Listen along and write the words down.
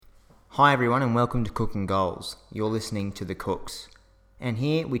Hi everyone and welcome to Cooking Goals. You're listening to The Cooks. And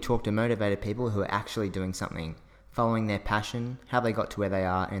here we talk to motivated people who are actually doing something, following their passion, how they got to where they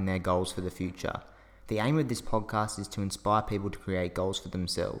are and their goals for the future. The aim of this podcast is to inspire people to create goals for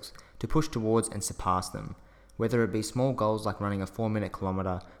themselves, to push towards and surpass them. Whether it be small goals like running a 4-minute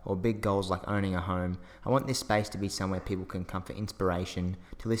kilometre or big goals like owning a home, I want this space to be somewhere people can come for inspiration,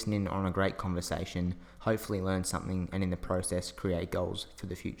 to listen in on a great conversation, hopefully learn something and in the process create goals for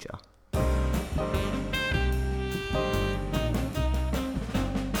the future.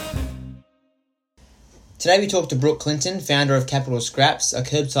 Today we talk to Brooke Clinton, founder of Capital Scraps, a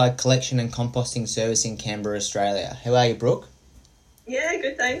curbside collection and composting service in Canberra, Australia. How are you, Brooke? Yeah,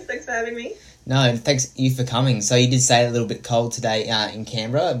 good, thanks. Thanks for having me. No, thanks you for coming. So you did say a little bit cold today in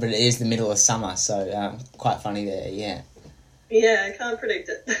Canberra, but it is the middle of summer, so quite funny there, yeah. Yeah, I can't predict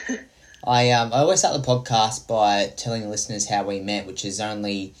it. I always start the podcast by telling the listeners how we met, which is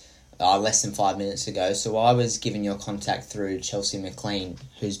only less than 5 minutes ago. So I was given your contact through Chelsea McLean,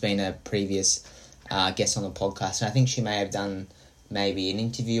 who's been a previous guest on the podcast, and I think she may have done maybe an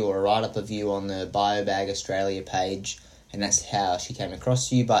interview or a write-up of you on the BioBag Australia page, and that's how she came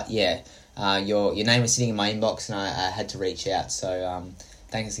across you. But yeah, your name was sitting in my inbox and I had to reach out, so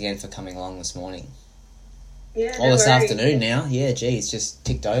thanks again for coming along this morning. Yeah, All this afternoon now. Yeah, gee, it's just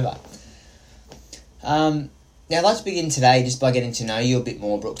ticked over. Now I'd like to begin today just by getting to know you a bit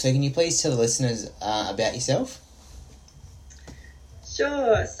more, Brooke. So can you please tell the listeners about yourself?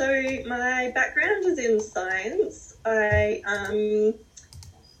 Sure. So my background is in science. I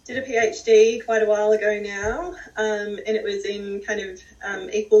did a PhD quite a while ago now, and it was in kind of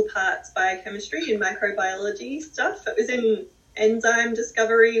equal parts biochemistry and microbiology stuff. It was in enzyme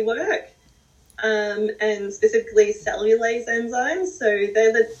discovery work, and specifically cellulase enzymes. So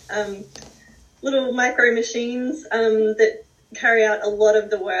they're the little micro machines that carry out a lot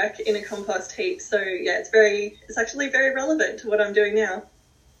of the work in a compost heap. So yeah, it's actually very relevant to what I'm doing now.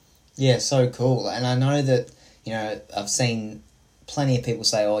 Yeah, so cool. And I know that, I've seen plenty of people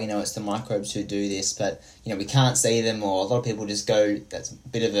say, it's the microbes who do this, but, we can't see them, or a lot of people just go, that's a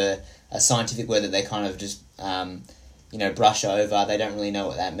bit of a scientific word that they kind of just, brush over. They don't really know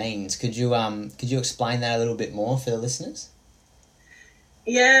what that means. Could you explain that a little bit more for the listeners?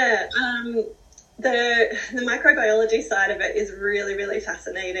 Yeah, the microbiology side of it is really, really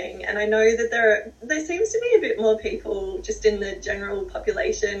fascinating, and I know that there seems to be a bit more people just in the general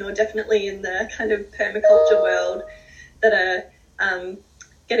population, or definitely in the kind of permaculture world, that are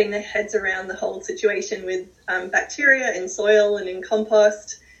getting their heads around the whole situation with bacteria in soil and in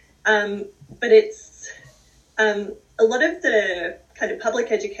compost. But it's a lot of the kind of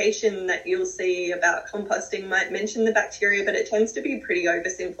public education that you'll see about composting might mention the bacteria, but it tends to be pretty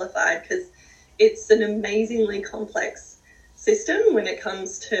oversimplified because it's an amazingly complex system when it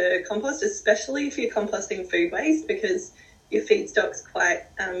comes to compost, especially if you're composting food waste, because your feedstock's quite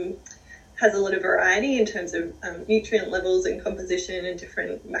has a lot of variety in terms of nutrient levels and composition and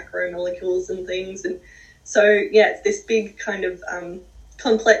different macromolecules and things. And so, yeah, it's this big kind of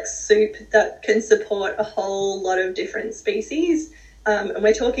complex soup that can support a whole lot of different species. And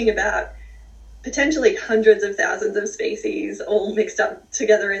we're talking about potentially hundreds of thousands of species all mixed up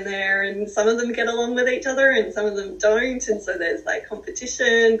together in there, and some of them get along with each other and some of them don't, and so there's like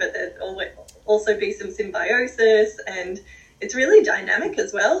competition, but there's also be some symbiosis, and it's really dynamic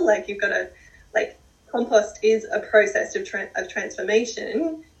as well. Like you've got to, compost is a process of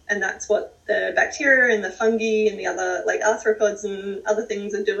transformation, and that's what the bacteria and the fungi and the other arthropods and other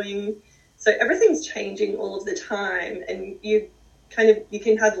things are doing. So everything's changing all of the time, and you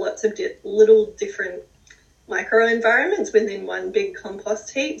can have lots of little different microenvironments within one big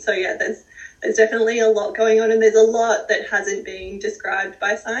compost heap. So yeah, there's definitely a lot going on, and there's a lot that hasn't been described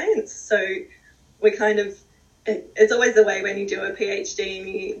by science. So it's always the way when you do a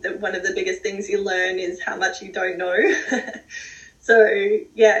PhD, and one of the biggest things you learn is how much you don't know. So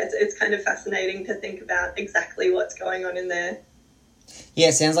yeah, it's kind of fascinating to think about exactly what's going on in there. Yeah,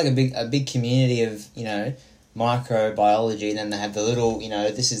 it sounds like a big community of, microbiology, and then they have the little,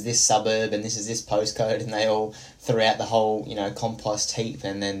 this is this suburb and this is this postcode, and they all throughout the whole, compost heap,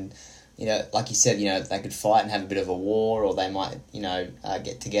 and then, like you said, they could fight and have a bit of a war, or they might,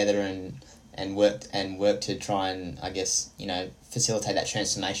 get together and work to try and, I guess, facilitate that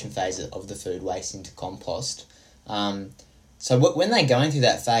transformation phase of the food waste into compost. So when they're going through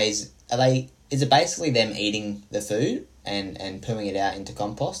that phase, is it basically them eating the food and pooing it out into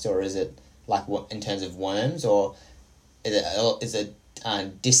compost, or is it like what in terms of worms, or is it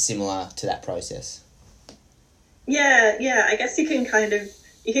dissimilar to that process? Yeah, I guess you can kind of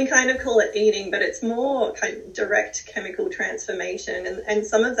you can kind of call it eating, but it's more kind of direct chemical transformation, and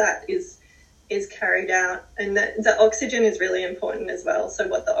some of that is carried out, and the oxygen is really important as well. So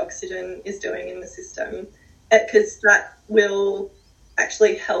what the oxygen is doing in the system, because that will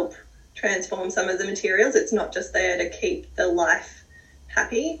actually help transform some of the materials. It's not just there to keep the life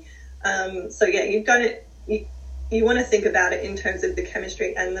happy. So yeah, you want to think about it in terms of the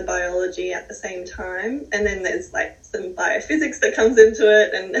chemistry and the biology at the same time, and then there's like some biophysics that comes into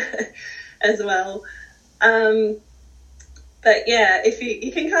it and as well. But yeah, if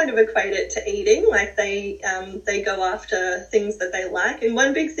you can kind of equate it to eating, like they go after things that they like. And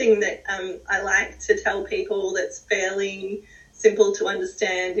one big thing that I like to tell people that's fairly simple to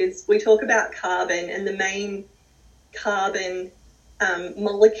understand is we talk about carbon, and the main carbon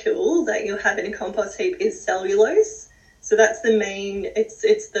molecule that you'll have in a compost heap is cellulose. So that's the main,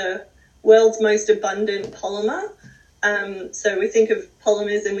 it's the world's most abundant polymer. So we think of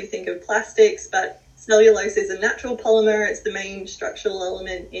polymers and we think of plastics, but cellulose is a natural polymer. It's the main structural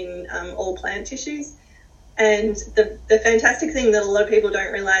element in all plant tissues. And the fantastic thing that a lot of people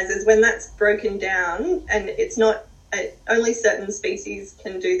don't realize is when that's broken down, and it's not, only certain species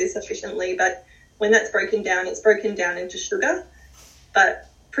can do this efficiently, but when that's broken down, it's broken down into sugar. But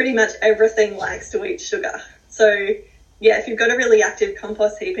pretty much everything likes to eat sugar. So yeah, if you've got a really active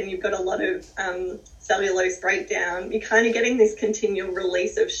compost heap and you've got a lot of cellulose breakdown, you're kind of getting this continual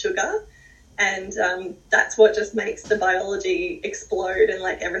release of sugar. And that's what just makes the biology explode and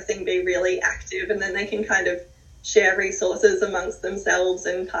like everything be really active. And then they can kind of share resources amongst themselves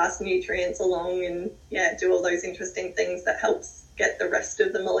and pass nutrients along and yeah, do all those interesting things that helps get the rest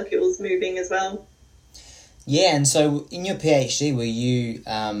of the molecules moving as well. Yeah, and so in your PhD, were you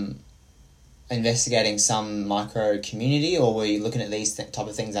investigating some micro community, or were you looking at these type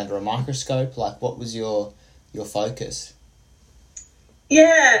of things under a microscope? Like, what was your focus?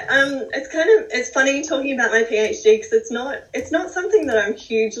 Yeah, it's funny talking about my PhD because it's not something that I'm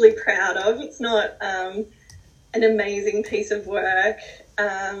hugely proud of. It's not an amazing piece of work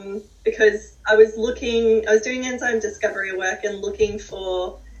because I was doing enzyme discovery work and looking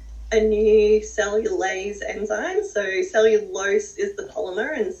for a new cellulase enzyme. So cellulose is the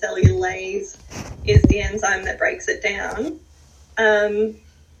polymer and cellulase is the enzyme that breaks it down. And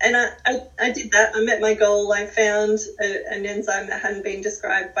I did that. I met my goal. I found an enzyme that hadn't been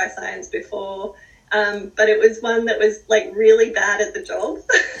described by science before, but it was one that was like really bad at the job.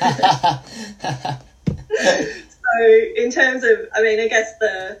 So in terms of, I guess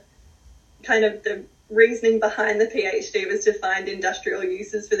the reasoning behind the PhD was to find industrial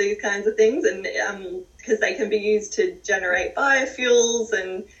uses for these kinds of things, and because they can be used to generate biofuels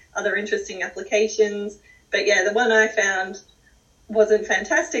and other interesting applications. But yeah, the one I found wasn't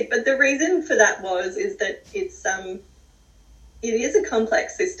fantastic, but the reason for that is that it is a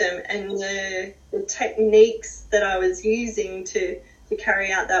complex system, and the techniques that I was using to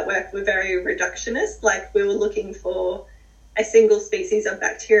carry out that work were very reductionist. Like we were looking for a single species of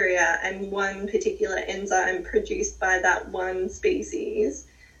bacteria and one particular enzyme produced by that one species.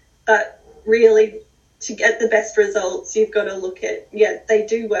 But really, to get the best results, you've got to look at, they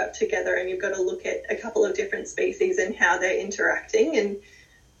do work together, and you've got to look at a couple of different species and how they're interacting. And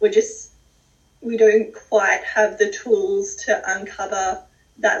we don't quite have the tools to uncover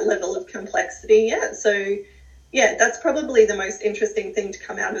that level of complexity yet. So yeah, that's probably the most interesting thing to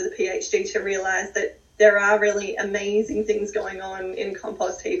come out of the PhD, to realise that there are really amazing things going on in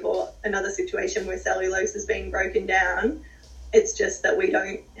compost heap or another situation where cellulose is being broken down. It's just that we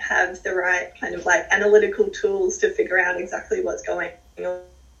don't have the right kind of like analytical tools to figure out exactly what's going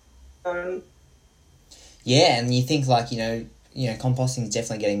on. Yeah, and you think like, composting is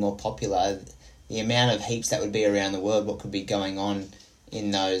definitely getting more popular. The amount of heaps that would be around the world, what could be going on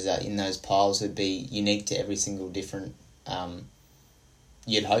in those piles would be unique to every single different,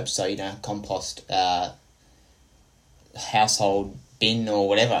 you'd hope so, compost household bin or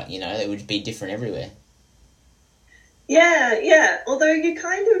whatever, it would be different everywhere. Yeah. Although you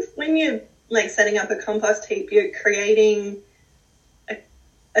kind of, when you're like setting up a compost heap, you're creating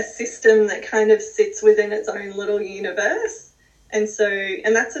a system that kind of sits within its own little universe. And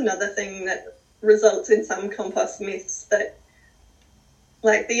that's another thing that results in some compost myths, that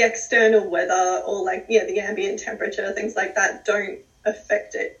like the external weather or the ambient temperature, things like that don't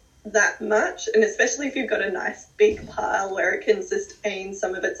affect it that much. And especially if you've got a nice big pile where it can sustain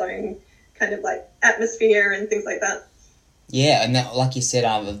some of its own kind of like atmosphere and things like that. Yeah, and that, like you said,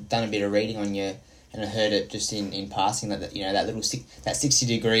 I've done a bit of reading on you, and I heard it just in passing that that little that 60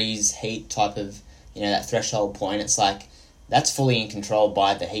 degrees heat type of that threshold point. It's like that's fully in control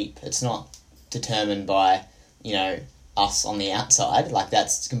by the heap. It's not determined by us on the outside. Like,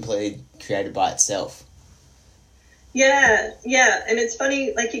 that's completely created by itself. Yeah, and it's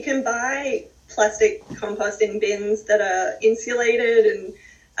funny, like, you can buy plastic composting bins that are insulated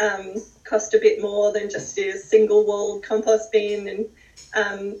and cost a bit more than just a single-walled compost bin,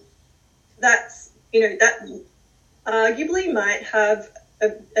 and that's, that arguably might have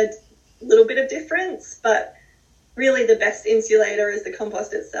a little bit of difference, but really the best insulator is the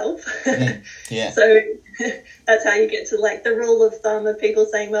compost itself. Yeah. So that's how you get to, like, the rule of thumb of people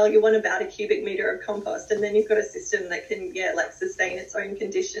saying, well, you want about a cubic meter of compost, and then you've got a system that can, sustain its own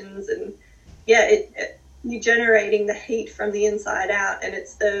conditions, and you're generating the heat from the inside out, and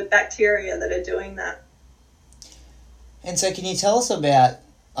it's the bacteria that are doing that. And so can you tell us about,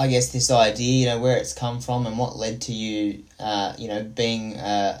 I guess, this idea, where it's come from and what led to you, being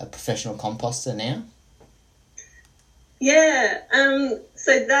a professional composter now? Yeah,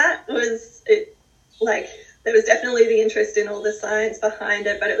 so that was it. Like, there was definitely the interest in all the science behind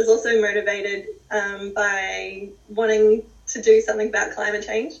it, but it was also motivated by wanting to do something about climate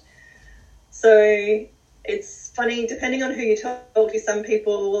change. So it's funny, depending on who you talk to, some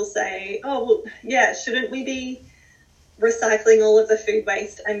people will say, oh, well, yeah, shouldn't we be recycling all of the food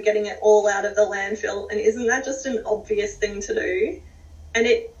waste and getting it all out of the landfill? And isn't that just an obvious thing to do? And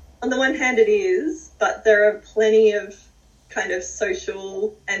it, on the one hand, it is, but there are plenty of kind of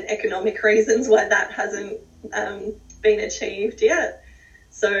social and economic reasons why that hasn't been achieved yet.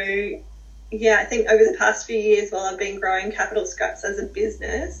 So, yeah, I think over the past few years, while I've been growing Capital Scraps as a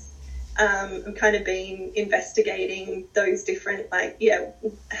business, I've kind of been investigating those different,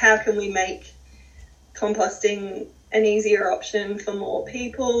 how can we make composting an easier option for more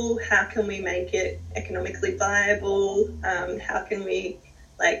people? How can we make it economically viable? How can we,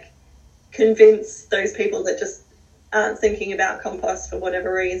 convince those people that just aren't thinking about compost for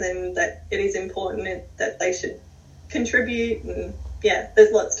whatever reason that it is important that they should contribute? And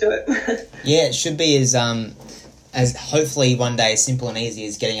there's lots to it. Yeah, it should be as hopefully one day as simple and easy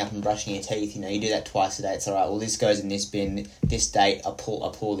as getting up and brushing your teeth. You do that twice a day. It's all right. Well, this goes in this bin. This date, I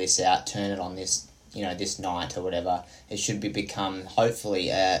pull this out, turn it on this, this night or whatever. It should become hopefully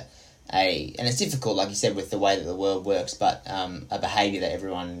and it's difficult, like you said, with the way that the world works, but a behaviour that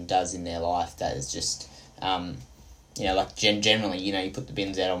everyone does in their life that is just generally, you put the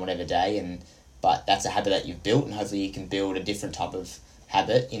bins out on whatever day, but that's a habit that you've built, and hopefully you can build a different type of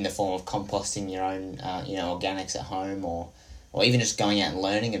habit in the form of composting your own, organics at home, or even just going out and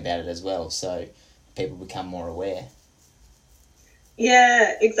learning about it as well, so people become more aware.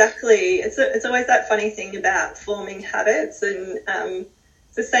 Yeah, exactly. It's always that funny thing about forming habits, and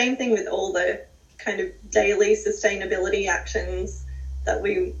it's the same thing with all the kind of daily sustainability actions that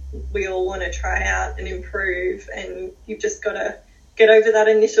we all want to try out and improve, and you've just got to get over that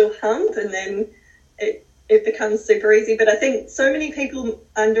initial hump, and then it becomes super easy. But I think so many people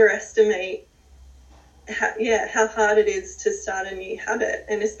underestimate how hard it is to start a new habit,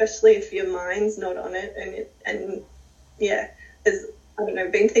 and especially if your mind's not on it, there's, I don't know,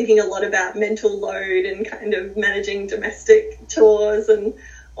 been thinking a lot about mental load and kind of managing domestic chores and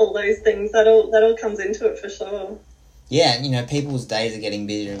all those things. That all comes into it for sure. Yeah, people's days are getting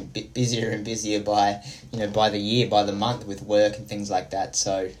busier and busier by the year, by the month, with work and things like that.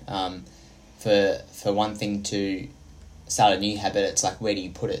 So, for one thing to start a new habit, it's like, where do you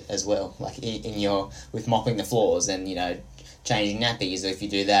put it as well? Like with mopping the floors and changing nappies, if you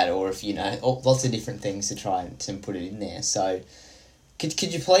do that, or if lots of different things to try and put it in there. So,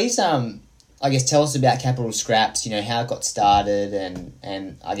 could you please I guess tell us about Capital Scraps, how it got started,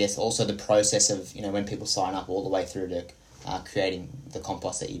 and I guess also the process of, when people sign up all the way through to creating the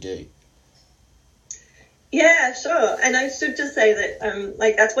compost that you do. Yeah, sure. And I should just say that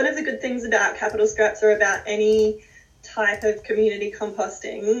that's one of the good things about Capital Scraps, or about any type of community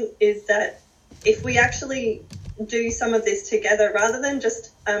composting, is that if we actually do some of this together, rather than just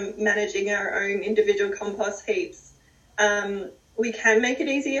managing our own individual compost heaps, we can make it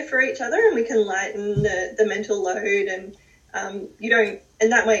easier for each other, and we can lighten the mental load, and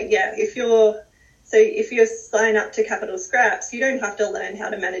and that way, if you sign up to Capital Scraps, you don't have to learn how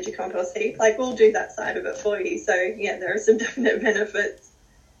to manage a compost heap. We'll do that side of it for you. So there are some definite benefits.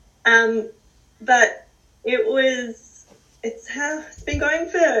 But it's been going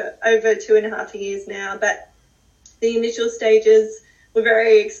for over 2.5 years now, but the initial stages were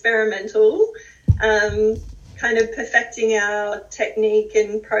very experimental, kind of perfecting our technique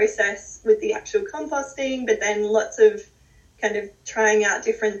and process with the actual composting, but then lots of kind of trying out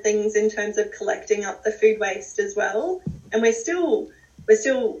different things in terms of collecting up the food waste as well. And we're still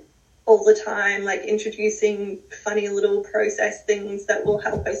all the time introducing funny little process things that will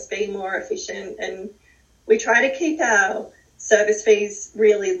help us be more efficient. And we try to keep our service fees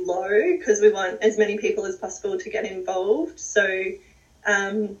really low because we want as many people as possible to get involved. So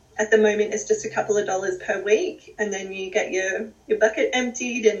at the moment it's just a couple of dollars per week, and then you get your bucket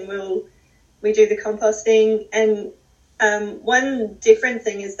emptied, and we do the composting. And one different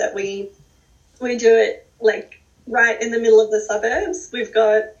thing is that we do it like right in the middle of the suburbs. We've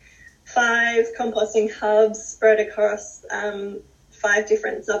got 5 composting hubs spread across 5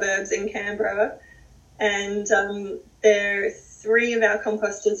 different suburbs in Canberra, and there 3 of our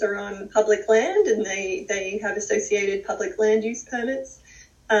composters are on public land, and they have associated public land use permits.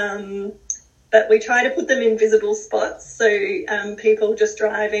 But we try to put them in visible spots so people just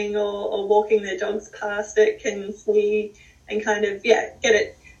driving or walking their dogs past it can see and kind of, get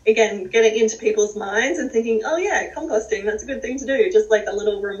it into people's minds and thinking, oh yeah, composting, that's a good thing to do, just like a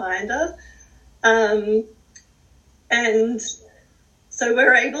little reminder. And so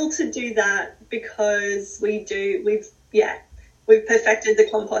we're able to do that because we've perfected the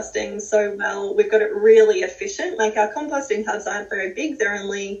composting so well. We've got it really efficient. Like, our composting hubs aren't very big. They're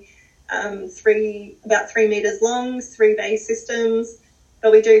only about 3 meters long, 3 bay systems,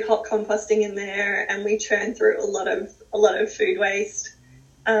 but we do hot composting in there, and we churn through a lot of food waste.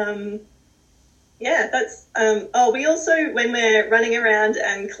 We also, when we're running around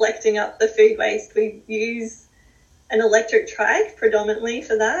and collecting up the food waste, we use an electric trike predominantly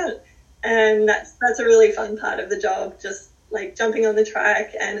for that, and that's a really fun part of the job, just like jumping on the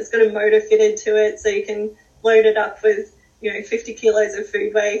trike, and it's got a motor fitted to it so you can load it up with 50 kilos of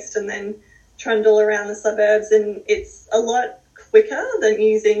food waste and then trundle around the suburbs. And it's a lot quicker than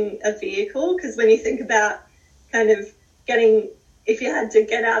using a vehicle, because when you think about kind of if you had to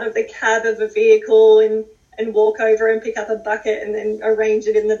get out of the cab of a vehicle and walk over and pick up a bucket and then arrange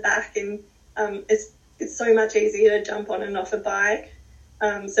it in the back, and it's so much easier to jump on and off a bike.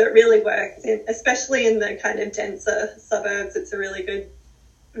 So it really works, especially in the kind of denser suburbs. It's a really good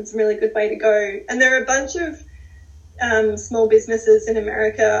way to go. And there are a bunch of small businesses in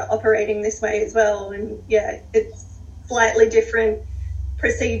America operating this way as well. And it's slightly different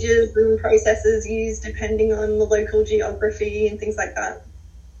procedures and processes used depending on the local geography and things like that.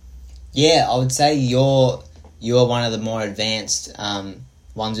 Yeah, I would say you're one of the more advanced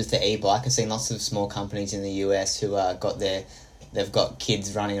ones with the e-bike. I've seen lots of small companies in the US who they've got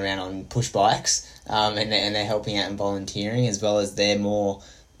kids running around on push bikes, and they're helping out and volunteering, as well as they're more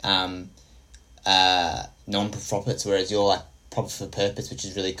non-profits, whereas you're like profit for purpose, which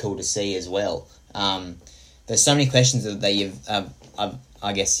is really cool to see as well. There's so many questions that you've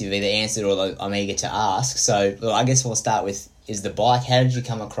I guess you've either answered or I'm eager to ask. So I guess we'll start with, is the bike. How did you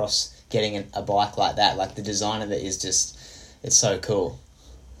come across getting a bike like that? Like, the design of it is just, it's so cool.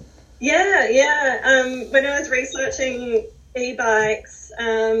 Yeah. When I was researching e-bikes,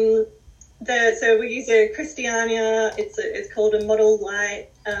 so we use a Christiania. It's called a Model Light.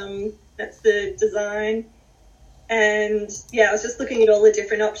 That's the design. And I was just looking at all the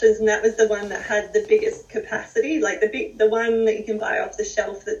different options, and that was the one that had the biggest capacity, like the one that you can buy off the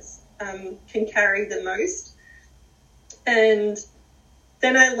shelf that's can carry the most. And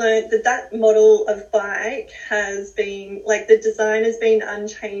then I learned that model of bike has been, like, the design has been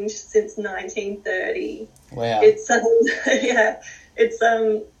unchanged since 1930. Wow. It's it's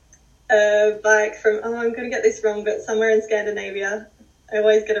a bike from, I'm going to get this wrong, but somewhere in Scandinavia. I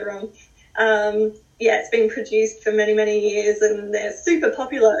always get it wrong. It's been produced for many, many years, and they're super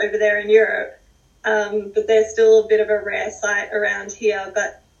popular over there in Europe. But they're still a bit of a rare sight around here.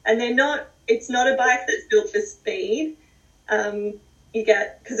 It's not a bike that's built for speed.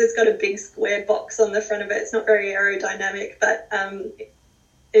 Because it's got a big square box on the front of it. It's not very aerodynamic, but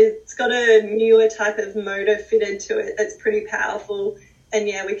it's got a newer type of motor fitted to it that's pretty powerful. And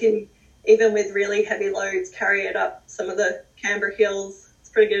we can, even with really heavy loads, carry it up some of the Canberra hills. It's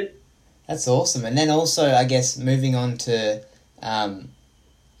pretty good. That's awesome. And then also, I guess, moving on to,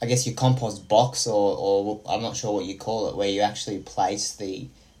 your compost box, or I'm not sure what you call it, where you actually place the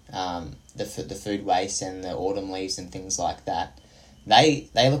food waste and the autumn leaves and things like that. They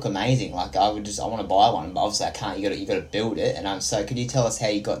look amazing. Like, I want to buy one, but obviously I can't. You got to build it. And so could you tell us how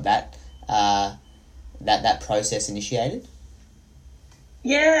you got that process initiated?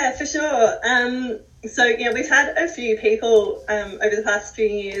 Yeah, for sure. We've had a few people over the past few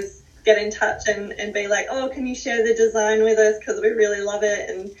years get in touch and be like, oh, can you share the design with us, because we really love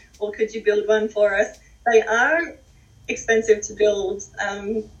it, or could you build one for us? They are expensive to build,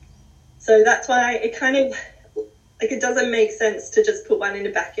 so that's why it kind of, like, it doesn't make sense to just put one in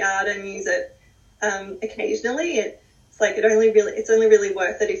a backyard and use it occasionally. It's only really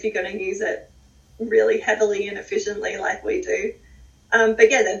worth it if you're going to use it really heavily and efficiently like we do.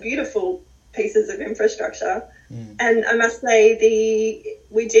 They're beautiful pieces of infrastructure. And I must say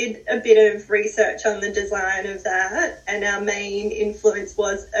we did a bit of research on the design of that, and our main influence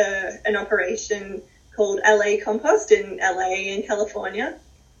was an operation called LA Compost in LA in California,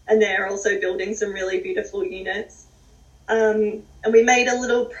 and they're also building some really beautiful units. And we made a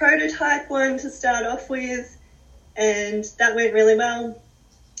little prototype one to start off with, and that went really well.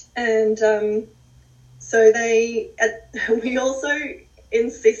 And so we also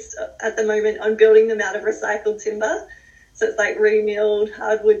insist at the moment on building them out of recycled timber. So it's like re-milled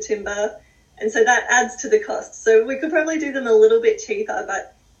hardwood timber. And so that adds to the cost. So we could probably do them a little bit cheaper,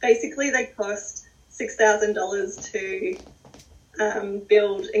 but basically they cost $6,000 to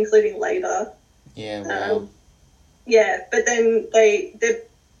build, including labour. Yeah, wow. But then they're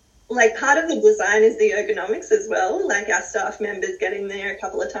like, part of the design is the ergonomics as well. Like, our staff members get in there a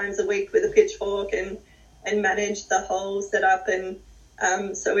couple of times a week with a pitchfork and manage the whole setup. And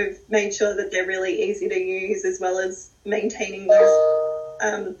so we've made sure that they're really easy to use, as well as maintaining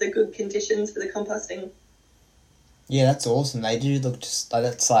those the good conditions for the composting. Yeah, that's awesome. They do look just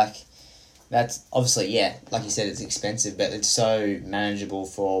that's obviously, yeah, like you said, it's expensive, but it's so manageable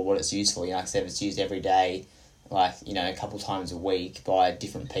for what it's used for. You know, like I said, it's used every day, like, you know, a couple times a week by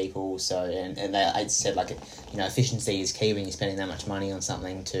different people. So, and I said, like, you know, efficiency is key when you're spending that much money on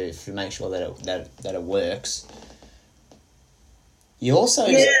something to make sure that it works. You also,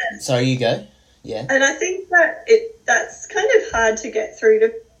 sorry, you go. Yeah. And I think that that's kind of hard to get through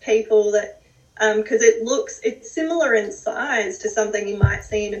to people, that because it's similar in size to something you might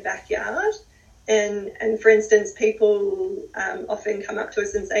see in a backyard. And for instance, people often come up to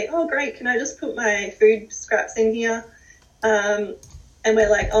us and say, "Oh, great, can I just put my food scraps in here?" And we're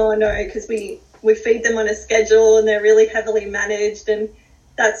like, "Oh, no," because we feed them on a schedule and they're really heavily managed. And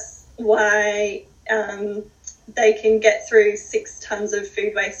that's why they can get through 6 tons of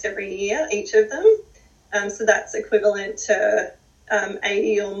food waste every year, each of them. So that's equivalent to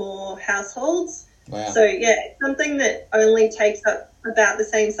 80 or more households. Wow. So, yeah, it's something that only takes up about the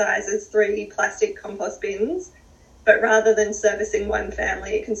same size as 3 plastic compost bins, but rather than servicing one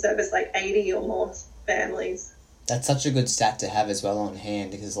family, it can service like 80 or more families. That's such a good stat to have as well on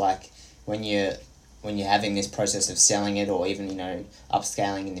hand, because, like, when you're having this process of selling it, or even, you know,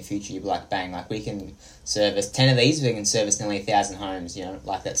 upscaling in the future, you'd be like, bang, like, we can service 10 of these, we can service nearly 1,000 homes, you know,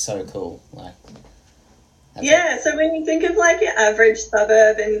 like, that's so cool. Like, so when you think of like your average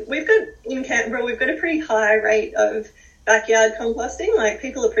suburb, and in Canberra, we've got a pretty high rate of backyard composting. Like,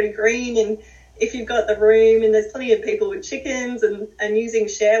 people are pretty green, and if you've got the room, and there's plenty of people with chickens and using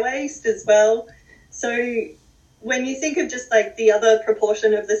share waste as well. So when you think of just like the other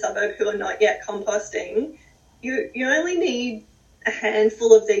proportion of the suburb who are not yet composting, you only need a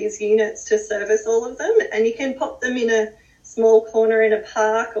handful of these units to service all of them, and you can pop them in a small corner in a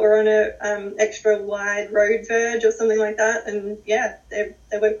park or on a extra wide road verge or something like that, and yeah, they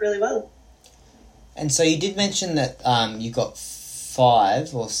work really well. And so you did mention that you've got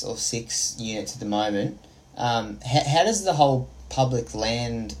 5 or 6 units at the moment. How does the whole public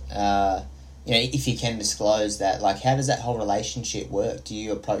land, you know, if you can disclose that, like, how does that whole relationship work? Do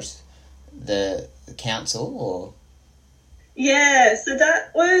you approach the council, or? Yeah, so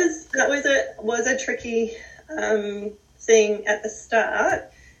that was a tricky thing at the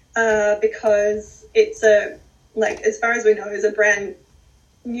start, because it's as far as we know, is a brand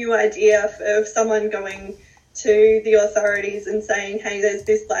new idea of someone going to the authorities and saying, "Hey, there's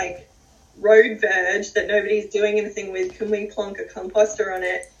this like road verge that nobody's doing anything with. Can we plonk a composter on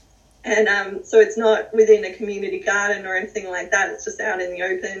it?" And so it's not within a community garden or anything like that. It's just out in the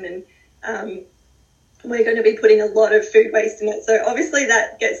open, and we're going to be putting a lot of food waste in it. So obviously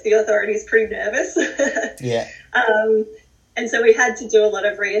that gets the authorities pretty nervous. Yeah. And so we had to do a lot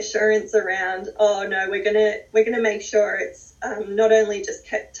of reassurance around, "Oh no, we're gonna make sure it's not only just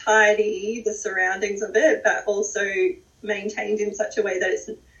kept tidy, the surroundings of it, but also maintained in such a way that it's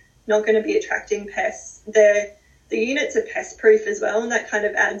not going to be attracting pests." The units are pest proof as well, and that kind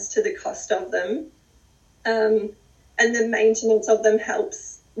of adds to the cost of them. And the maintenance of them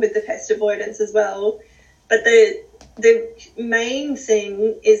helps with the pest avoidance as well. But the main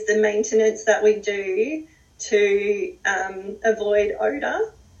thing is the maintenance that we do to avoid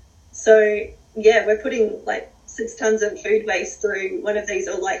odour. So, yeah, we're putting like 6 tons of food waste through one of these,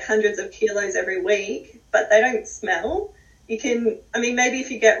 or like hundreds of kilos every week, but they don't smell. Maybe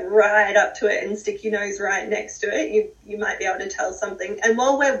if you get right up to it and stick your nose right next to it, you might be able to tell something. And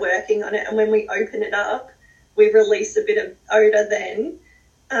while we're working on it, and when we open it up, we release a bit of odour then.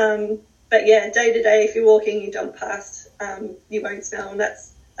 But yeah, day to day, if you're walking your dog past, you won't smell.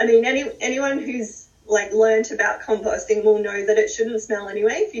 And anyone who's like learnt about composting will know that it shouldn't smell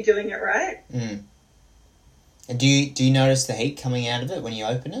anyway if you're doing it right. Mm. And do you notice the heat coming out of it when you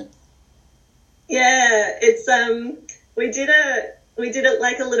open it? Yeah, it's we did it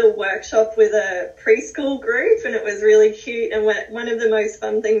like a little workshop with a preschool group, and it was really cute. And one of the most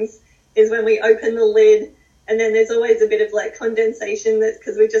fun things is when we open the lid, and then there's always a bit of like condensation, that's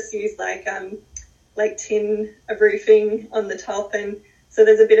because we just use like tin roofing on the top, and so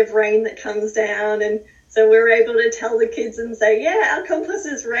there's a bit of rain that comes down, and so we were able to tell the kids and say, yeah, our compost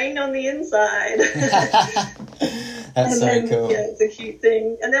is rain on the inside. That's so cool. Yeah, it's a cute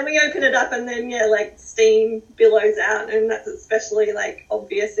thing. And then we open it up, and then, yeah, like steam billows out, and that's especially like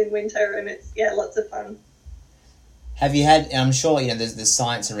obvious in winter, and it's, yeah, lots of fun. Have you had, I'm sure, there's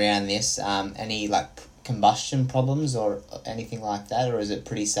science around this, any like combustion problems or anything like that, or is it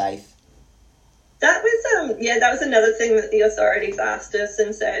pretty safe? That was, that was another thing that the authorities asked us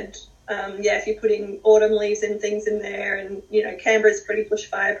and said, if you're putting autumn leaves and things in there, and, Canberra's pretty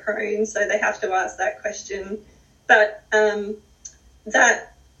bushfire prone, so they have to ask that question. But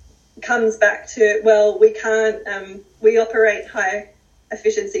that comes back to, well, we can't, we operate high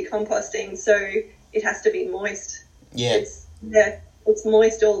efficiency composting, so it has to be moist. Yeah. It's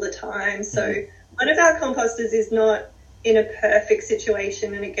moist all the time. So one of our composters is not in a perfect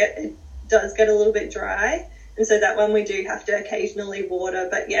situation, and it does get a little bit dry. And so that one we do have to occasionally water.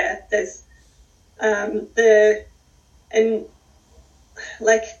 But yeah, there's the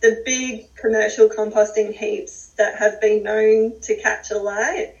big commercial composting heaps that have been known to catch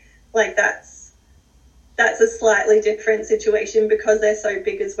alight, like that's a slightly different situation because they're so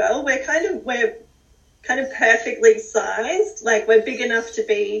big as well. We're kind of perfectly sized, like we're big enough to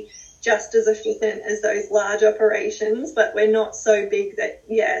be just as efficient as those large operations, but we're not so big that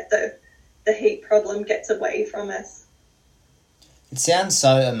the heat problem gets away from us. It sounds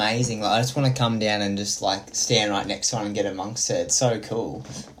so amazing. Like, I just want to come down and just like stand right next to one and get amongst it. It's so cool.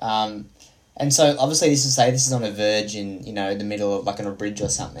 And so obviously this is on a verge in, the middle of like on a bridge or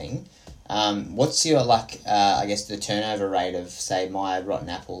something. What's your I guess the turnover rate of, say, my rotten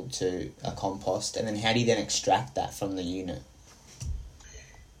apple to a compost, and then how do you then extract that from the unit?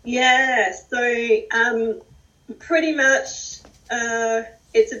 Yeah, so pretty much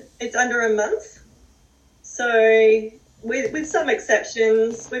it's under a month. So with some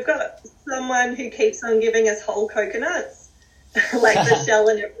exceptions, we've got someone who keeps on giving us whole coconuts, like the shell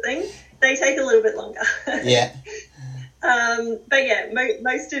and everything. They take a little bit longer. Yeah. But yeah,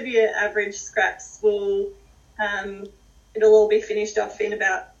 most of your average scraps will, it'll all be finished off in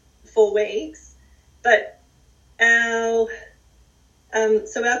about 4 weeks. But our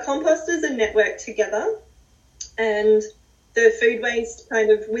composters are networked together, and the food waste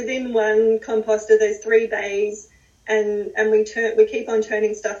kind of within one composter, there's 3 bays, and we keep on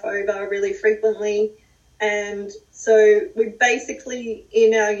turning stuff over really frequently. And so we basically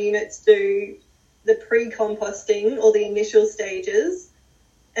in our units do the pre-composting or the initial stages,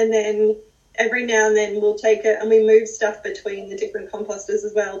 and then every now and then we'll take it and we move stuff between the different composters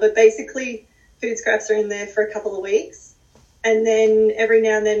as well. But basically food scraps are in there for a couple of weeks, and then every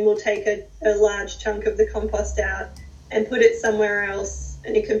now and then we'll take a large chunk of the compost out and put it somewhere else,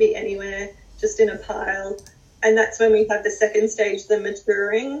 and it can be anywhere, just in a pile. And that's when we have the second stage, the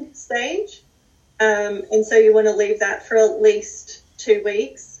maturing stage. And so you want to leave that for at least 2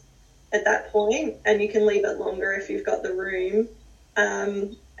 weeks at that point, and you can leave it longer if you've got the room.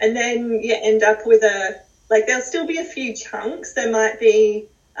 And then you end up with there'll still be a few chunks. There might be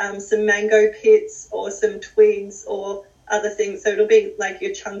some mango pits or some twigs or other things. So it'll be like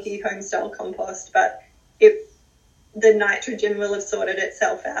your chunky home-style compost, but the nitrogen will have sorted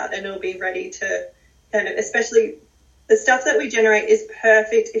itself out, and it'll be ready to kind of, especially the stuff that we generate is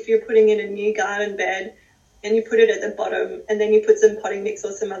perfect if you're putting in a new garden bed and you put it at the bottom, and then you put some potting mix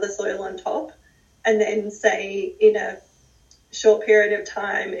or some other soil on top, and then say in a short period of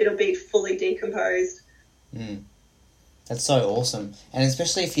time it'll be fully decomposed. That's so awesome. And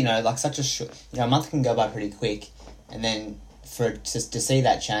especially if like such a month can go by pretty quick, and then to see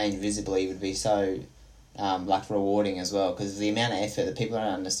that change visibly would be so rewarding as well, because the amount of effort that people don't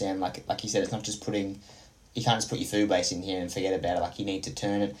understand, like you said, it's not just you can't just put your food waste in here and forget about it. Like, you need to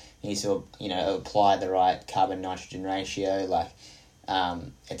turn it, you need to apply the right carbon nitrogen ratio.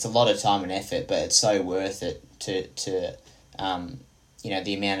 It's a lot of time and effort, but it's so worth it to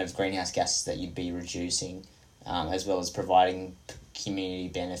the amount of greenhouse gases that you'd be reducing, as well as providing community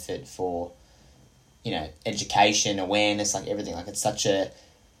benefit for education, awareness, like everything. Like, it's such a,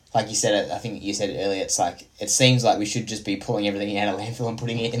 like you said, I think you said it earlier, it's like, it seems like we should just be pulling everything out of landfill and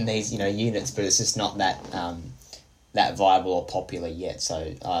putting it in these, units, but it's just not that, that viable or popular yet.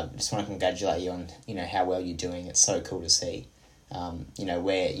 So I just want to congratulate you on, you know, how well you're doing. It's so cool to see, you know,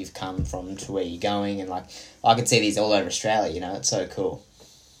 where you've come from to where you're going. And, like, I could see these all over Australia, you know. It's so cool.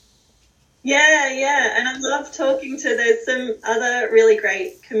 Yeah, and I love talking to, there's some other really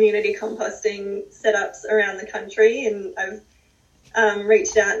great community composting setups around the country, and I've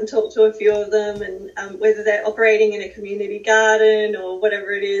reached out and talked to a few of them, and whether they're operating in a community garden or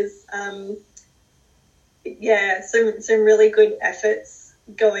whatever it is, some really good efforts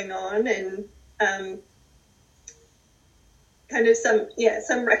going on, and kind of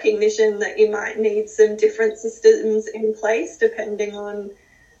some recognition that you might need some different systems in place depending on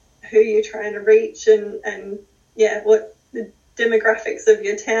who you're trying to reach, and what the demographics of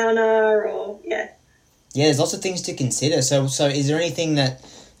your town are, or yeah, there's lots of things to consider. So is there anything that,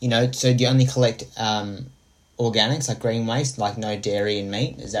 you know, so do you only collect organics, like green waste, like no dairy and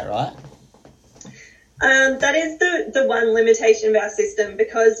meat, is that right? That is the one limitation of our system,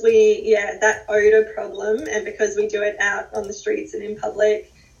 because that odour problem, and because we do it out on the streets and in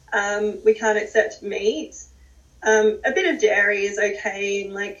public, we can't accept meat. A bit of dairy is okay,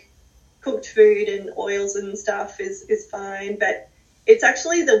 and like cooked food and oils and stuff is fine, but it's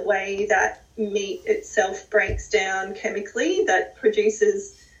actually the way that meat itself breaks down chemically that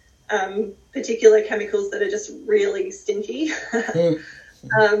produces particular chemicals that are just really stinky.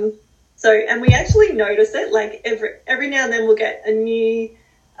 And we actually notice it, like every now and then we'll get a new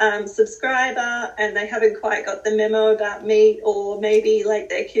subscriber and they haven't quite got the memo about meat, or maybe like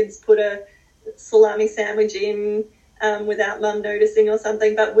their kids put a salami sandwich in without mum noticing or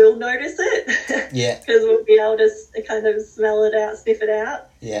something, but we'll notice it. Yeah. Because we'll be able to kind of smell it out, sniff it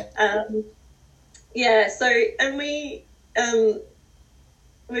out. Yeah. So, and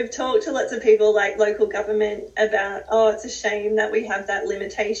we've talked to lots of people, like local government, about, it's a shame that we have that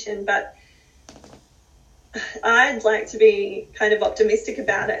limitation, but I'd like to be kind of optimistic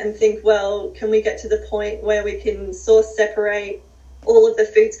about it and think, well, can we get to the point where we can separate all of the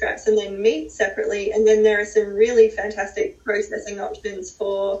food scraps and then meat separately, and then there are some really fantastic processing options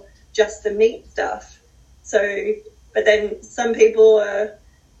for just the meat stuff. So, but then some people are,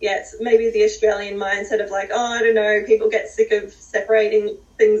 it's maybe the Australian mindset of like, I don't know, people get sick of separating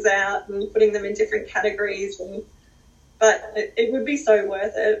things out and putting them in different categories, but it would be so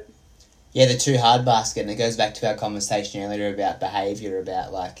worth it. Yeah, the too hard basket, and it goes back to our conversation earlier about behaviour,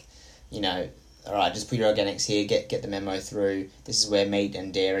 about like, you know, all right, just put your organics here, get the memo through, this is where meat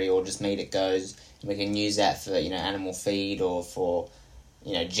and dairy or just meat it goes, and we can use that for, you know, animal feed or for,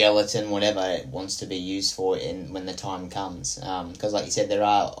 you know, gelatin, whatever it wants to be used for when the time comes. Because like you said, there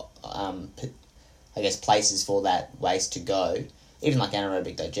are, I guess, places for that waste to go, even like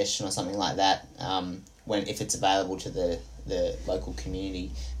anaerobic digestion or something like that, if it's available to the local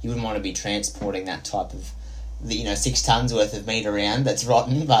community. You wouldn't want to be transporting that type of, 6 tons worth of meat around that's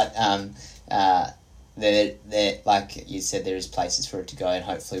rotten, but there, like you said, there is places for it to go, and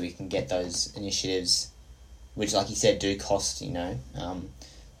hopefully we can get those initiatives, which, like you said, do cost,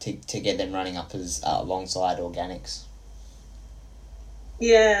 to get them running up as alongside organics.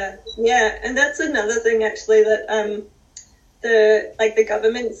 Yeah, and that's another thing actually, that the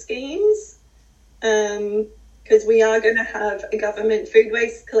government schemes, because we are going to have a government food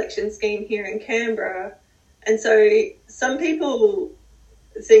waste collection scheme here in Canberra, and so some people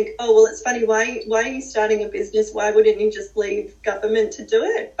think, it's funny, why are you starting a business? Why wouldn't you just leave government to do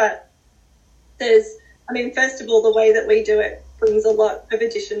it? But first of all, the way that we do it brings a lot of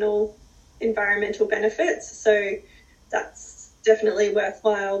additional environmental benefits, so that's definitely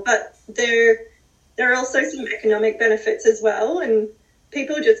worthwhile. But there are also some economic benefits as well, and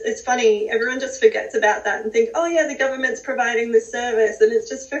people it's funny, everyone just forgets about that and think, the government's providing this service and it's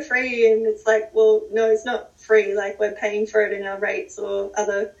just for free, and it's like, well, no, it's not free, like we're paying for it in our rates or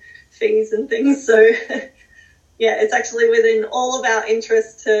other fees and things. So it's actually within all of our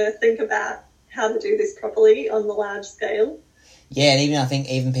interests to think about how to do this properly on the large scale. Yeah, and I think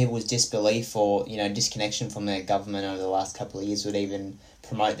even people's disbelief or, disconnection from their government over the last couple of years would even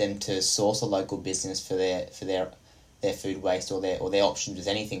promote them to source a local business for their food waste or their options with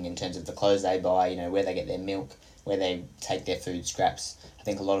anything in terms of the clothes they buy, where they get their milk, where they take their food scraps. I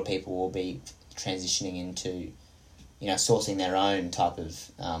think a lot of people will be transitioning into, sourcing their own type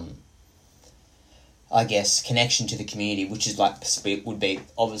of, connection to the community, which is would be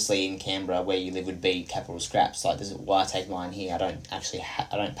obviously in Canberra where you live would be capital scraps. Like, why I take mine here? I don't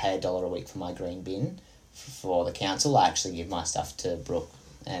pay $1 a week for my green bin for the council. I actually give my stuff to Brooke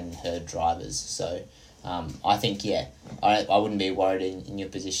and her drivers. So I think, I wouldn't be worried in your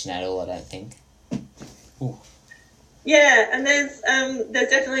position at all, I don't think. Ooh. Yeah, and there's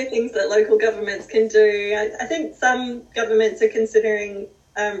definitely things that local governments can do. I think some governments are considering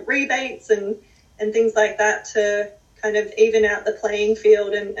rebates and things like that to kind of even out the playing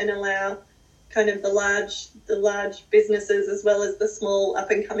field and allow kind of the large businesses as well as the small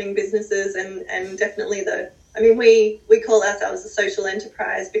up and coming businesses and definitely we call ourselves a social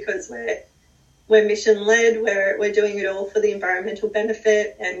enterprise because we're mission led, we're doing it all for the environmental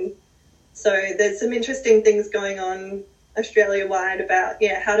benefit, and so there's some interesting things going on Australia-wide about,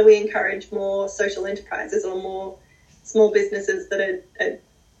 how do we encourage more social enterprises or more small businesses that are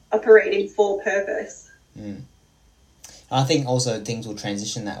operating for purpose. I think also things will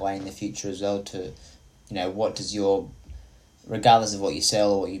transition that way in the future as well to, what does regardless of what you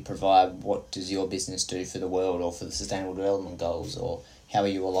sell or what you provide, what does your business do for the world or for the Sustainable Development Goals, or how are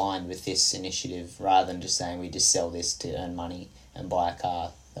you aligned with this initiative rather than just saying we just sell this to earn money and buy a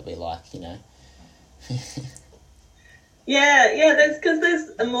car that we like, Yeah, there's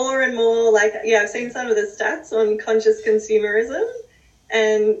more and more, I've seen some of the stats on conscious consumerism,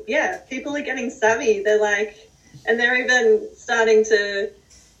 and people are getting savvy. And they're even starting to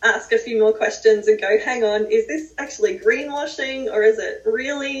ask a few more questions and go, hang on, is this actually greenwashing or is it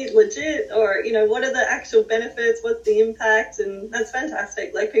really legit? Or, what are the actual benefits? What's the impact? And that's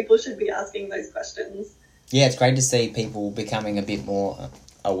fantastic. People should be asking those questions. Yeah, it's great to see people becoming a bit more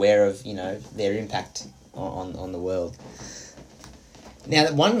aware of, their impact on the world.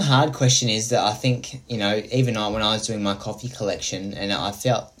 Now, one hard question is that I think, even when I was doing my coffee collection, and I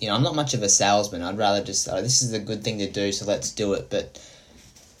felt, I'm not much of a salesman. I'd rather just, this is a good thing to do, so let's do it. But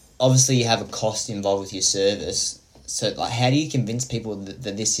obviously you have a cost involved with your service. So, how do you convince people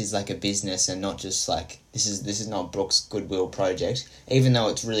that this is like a business and not just this is not Brooke's goodwill project, even though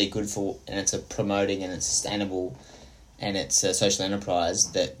it's really good for, and it's a promoting and it's sustainable and it's a social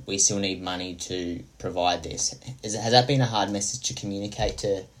enterprise, that we still need money to provide this? Has that been a hard message to communicate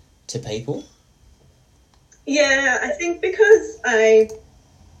to people? Yeah, I think because I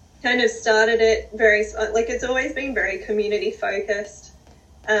kind of started it it's always been very community focused,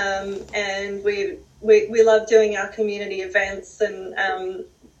 and we love doing our community events and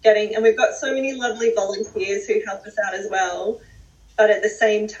and we've got so many lovely volunteers who help us out as well. But at the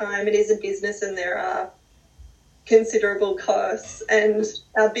same time, it is a business and there are considerable costs, and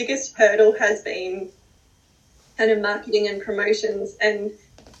our biggest hurdle has been kind of marketing and promotions, and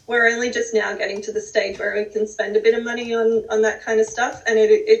we're only just now getting to the stage where we can spend a bit of money on that kind of stuff, and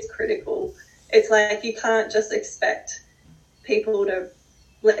it's critical. It's you can't just expect people to,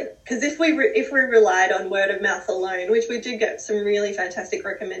 because if we relied on word of mouth alone, which we do get some really fantastic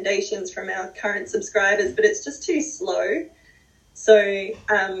recommendations from our current subscribers, but it's just too slow. So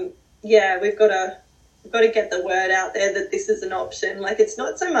we've got to get the word out there that this is an option. It's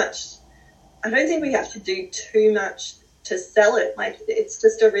not so much, I don't think we have to do too much to sell it. It's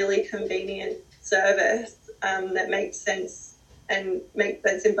just a really convenient service that makes sense and makes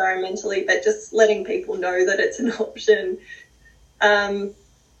sense environmentally, but just letting people know that it's an option.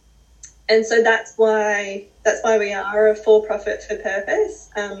 And so that's why we are a for-profit for purpose,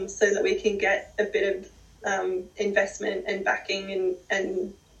 so that we can get a bit of investment and backing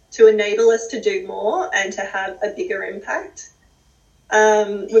and to enable us to do more and to have a bigger impact.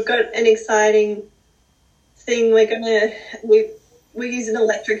 We've got an exciting thing. We use an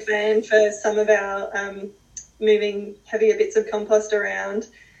electric van for some of our moving heavier bits of compost around,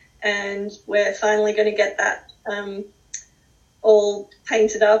 and we're finally going to get that all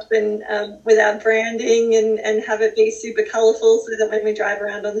painted up and with our branding and have it be super colourful so that when we drive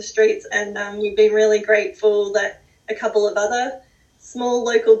around on the streets, and we've been really grateful that a couple of other small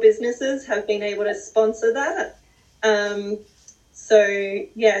local businesses have been able to sponsor that.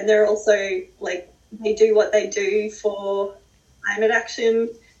 They're also they do what they do for climate action.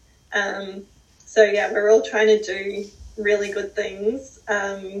 We're all trying to do really good things,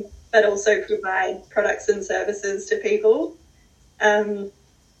 but also provide products and services to people. And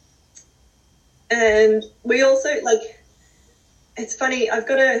we also it's funny, I've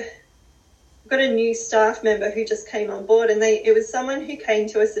got a new staff member who just came on board, and it was someone who came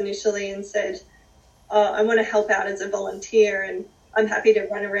to us initially and said, I want to help out as a volunteer and I'm happy to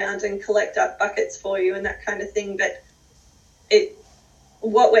run around and collect up buckets for you and that kind of thing. But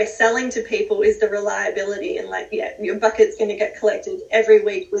what we're selling to people is the reliability and your bucket's going to get collected every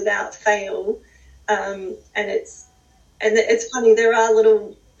week without fail. And it's funny, there are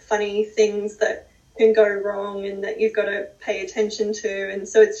little funny things that can go wrong and that you've got to pay attention to, and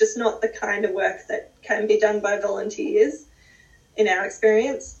so it's just not the kind of work that can be done by volunteers in our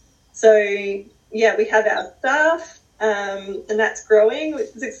experience. So we have our staff, and that's growing,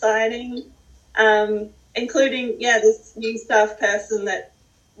 which is exciting, including, this new staff person that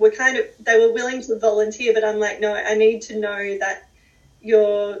they were willing to volunteer, but I'm like, no, I need to know that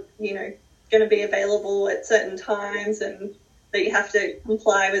you're, going to be available at certain times and that you have to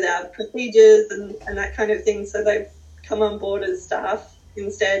comply with our procedures and that kind of thing. So they've come on board as staff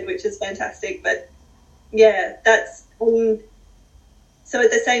instead, which is fantastic. But yeah, that's so at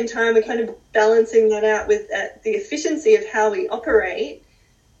the same time we're kind of balancing that out with the efficiency of how we operate.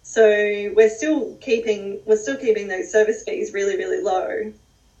 So we're still keeping those service fees really, really low.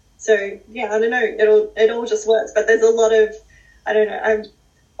 So yeah, I don't know, it all just works. But there's a lot of, I don't know, I'm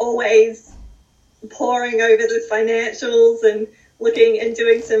always poring over the financials and looking and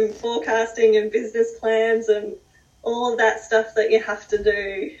doing some forecasting and business plans and all of that stuff that you have to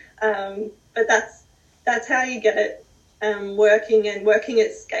do. But that's how you get it working and working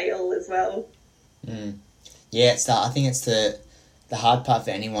at scale as well. Yeah, I think it's the hard part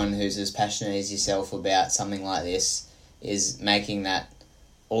for anyone who's as passionate as yourself about something like this is making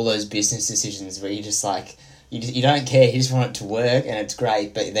all those business decisions where you just like, you don't care, you just want it to work and it's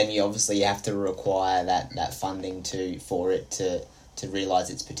great, but then you have to require that funding for it to realise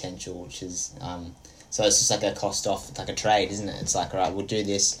its potential, which is so it's just like a cost off, it's like a trade, isn't it? It's like, all right, we'll do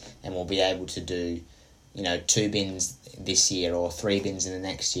this and we'll be able to do 2 bins this year or 3 bins in the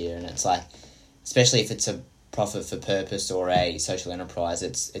next year, and it's like, especially if it's a profit for purpose or a social enterprise,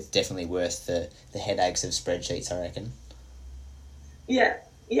 it's definitely worth the headaches of spreadsheets, I reckon. Yeah,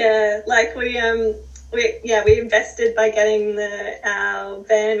 like we invested by getting our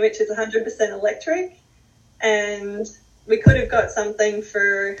van, which is 100% electric, and we could have got something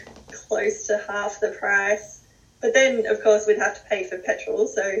for close to half the price, but then of course we'd have to pay for petrol,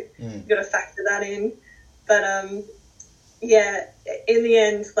 so you've got to factor that in. But in the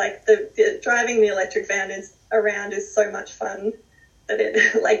end, like the driving the electric van is so much fun that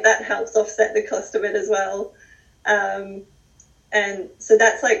it like that helps offset the cost of it as well. And so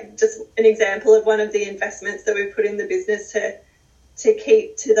that's like just an example of one of the investments that we've put in the business to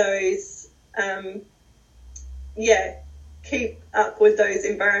keep to those, keep up with those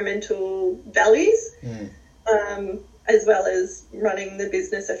environmental values, as well as running the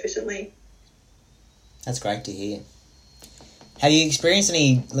business efficiently. That's great to hear. Have you experienced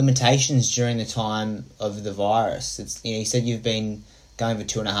any limitations during the time of the virus? You said you've been going for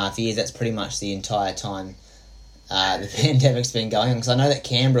 2.5 years. That's pretty much the entire time the pandemic's been going on, because I know that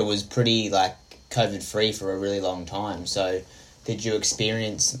Canberra was pretty like COVID-free for a really long time. So did you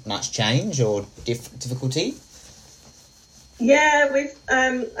experience much change or difficulty? Yeah, we've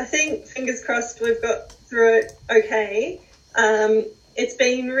I think, fingers crossed, we've got through it okay. It's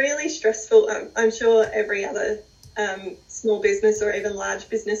been really stressful. I'm sure every other small business or even large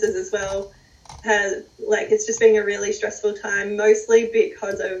businesses as well it's just been a really stressful time, mostly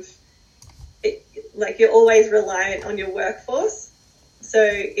because of it, like you're always reliant on your workforce. So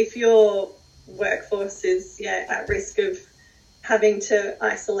if your workforce is at risk of having to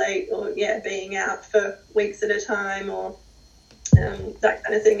isolate or being out for weeks at a time or that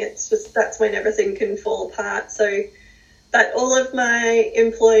kind of thing, it's just that's when everything can fall apart. So, but all of my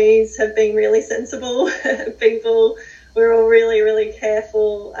employees have been really sensible people. We're all really, really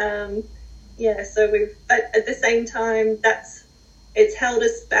careful. So but at the same time, it's held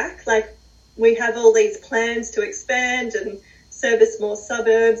us back. Like, we have all these plans to expand and service more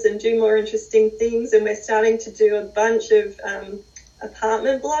suburbs and do more interesting things, and we're starting to do a bunch of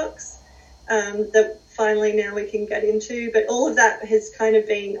apartment blocks that finally now we can get into. But all of that has kind of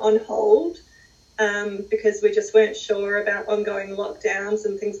been on hold because we just weren't sure about ongoing lockdowns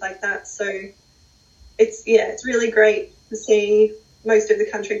and things like that. So it's really great to see most of the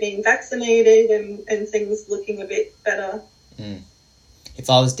country being vaccinated and things looking a bit better. If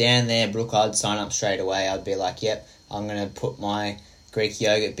I was down there, Brooke, I'd sign up straight away. I'd be like, yep, I'm going to put my Greek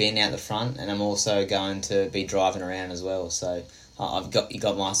yogurt bin out the front, and I'm also going to be driving around as well. So you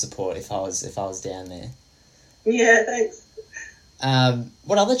got my support if I was down there. Yeah, thanks.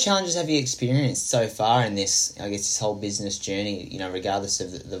 What other challenges have you experienced so far in this, I guess, this whole business journey, regardless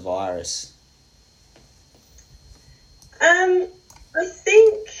of the virus? I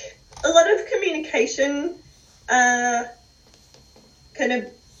think a lot of communication kind of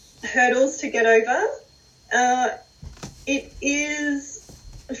hurdles to get over. It is,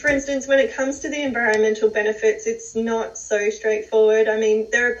 for instance, when it comes to the environmental benefits, it's not so straightforward. I mean,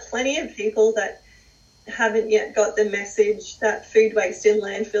 there are plenty of people that haven't yet got the message that food waste in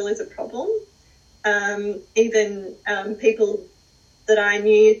landfill is a problem. Even people that I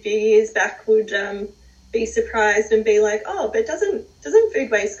knew a few years back would be surprised and be like, oh, but doesn't food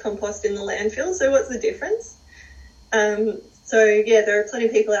waste compost in the landfill? So what's the difference? There are plenty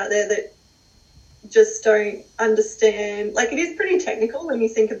of people out there that just don't understand. Like, it is pretty technical when you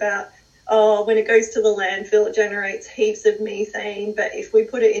think about, oh, when it goes to the landfill, it generates heaps of methane, but if we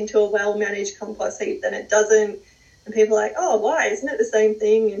put it into a well-managed compost heap, then it doesn't. And people are like, oh, why? Isn't it the same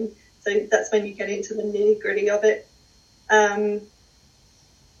thing? And so that's when you get into the nitty-gritty of it.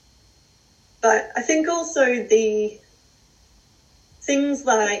 But I think also the things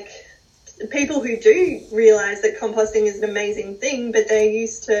like people who do realise that composting is an amazing thing, but they're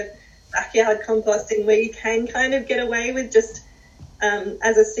used to backyard composting where you can kind of get away with just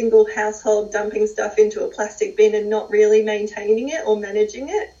as a single household dumping stuff into a plastic bin and not really maintaining it or managing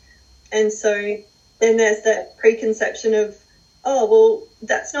it. And so then there's that preconception of, oh, well,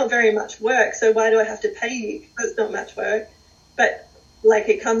 that's not very much work, so why do I have to pay you? That's not much work. But like,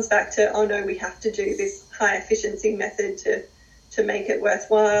 it comes back to, oh no, we have to do this high efficiency method to make it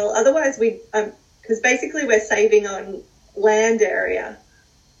worthwhile. Otherwise because basically we're saving on land area.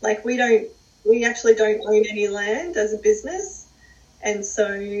 Like, we actually don't own any land as a business. And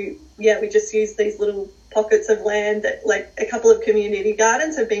so, yeah, we just use these little pockets of land that, like, a couple of community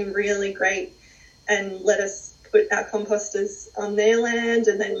gardens have been really great and let us put our composters on their land,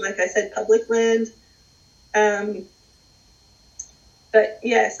 and then, like I said, public land. But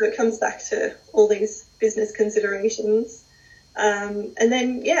yeah, so it comes back to all these business considerations. And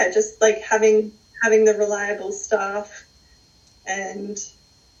then, yeah, just like having the reliable staff, and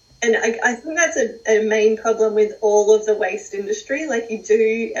I think that's a main problem with all of the waste industry. Like, it's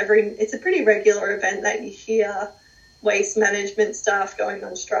a pretty regular event that you hear waste management staff going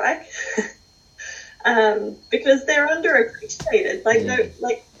on strike because they're underappreciated. Like, no,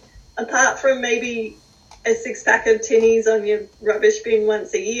 like, apart from maybe a 6-pack of tinnies on your rubbish bin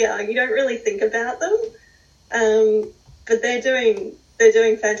once a year, you don't really think about them. But they're doing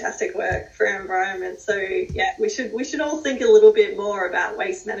fantastic work for our environment. So yeah, we should all think a little bit more about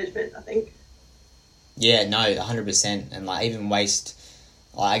waste management, I think. Yeah, no, 100%. And like, even waste,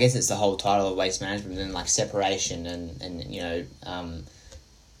 I guess it's the whole title of waste management, and like separation and you know,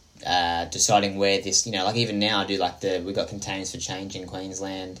 deciding where this, you know, like even now I do like we've got containers for change in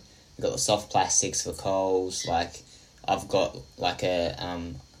Queensland. We've got the soft plastics for Coles. Like, I've got like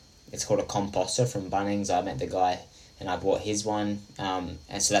it's called a composter from Bunnings. I met the guy and I bought his one. And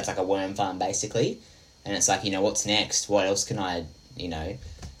so that's like a worm farm basically. And it's like, you know, what's next? What else can I, you know,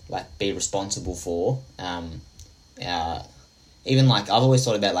 like be responsible for? Even like, I've always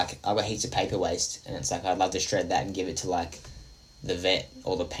thought about, like, I've got heaps of paper waste, and it's like, I'd love to shred that and give it to like the vet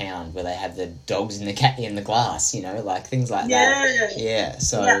or the pound where they have the dogs in the glass, you know, like things like that. Yeah.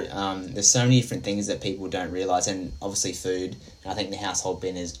 So there's so many different things that people don't realise, and obviously food. And I think the household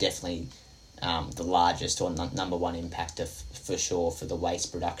bin is definitely the largest or number one impactor for sure for the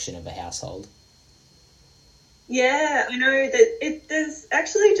waste production of a household. Yeah, I know that there's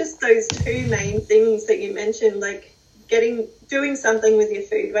actually just those two main things that you mentioned, like doing something with your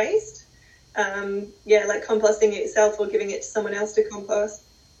food waste. Like composting it yourself or giving it to someone else to compost,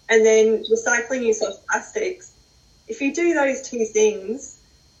 and then recycling your soft plastics. If you do those two things,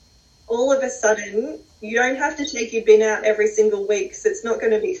 all of a sudden you don't have to take your bin out every single week because it's not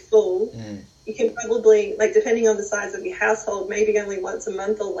going to be full. You can probably, like, depending on the size of your household, maybe only once a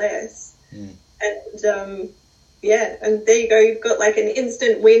month or less. And and there you go, you've got like an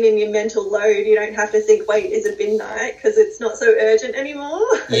instant win in your mental load. You don't have to think, wait, is it bin night? Because it's not so urgent anymore.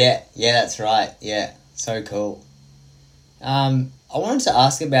 yeah, that's right. Yeah, so cool. I wanted to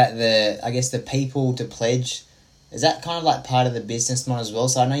ask about the people to pledge. Is that kind of like part of the business model as well?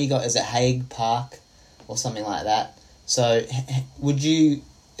 So I know you got, is it Hague Park or something like that? So would you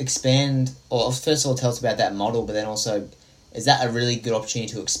expand, or first of all tell us about that model, but then also, is that a really good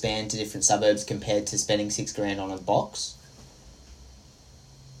opportunity to expand to different suburbs compared to spending $6,000 on a box?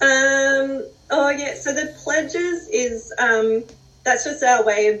 So the pledges is that's just our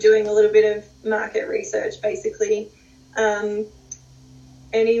way of doing a little bit of market research, basically. So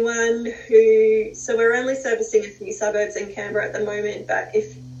we're only servicing a few suburbs in Canberra at the moment, but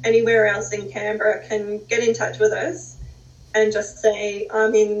if anywhere else in Canberra can get in touch with us and just say,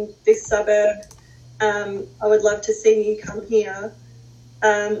 I'm in this suburb, I would love to see you come here.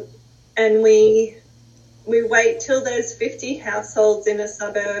 And we wait till there's 50 households in a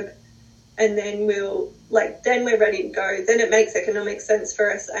suburb, and then then we're ready to go. Then it makes economic sense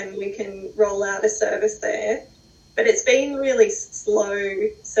for us and we can roll out a service there. But it's been really slow,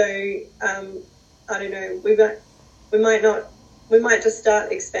 so I don't know. We might just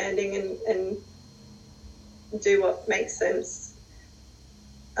start expanding and do what makes sense.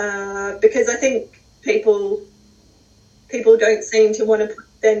 Because I think people don't seem to want to put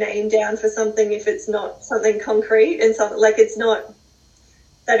their name down for something if it's not something concrete and something like it's not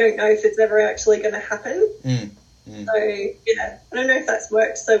they don't know if it's ever actually going to happen. Mm. So, yeah, I don't know if that's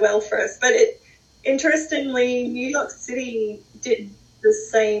worked so well for us. But interestingly, New York City did the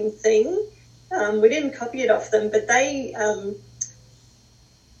same thing. We didn't copy it off them, but they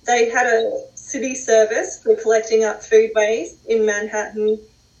had a city service for collecting up food waste in Manhattan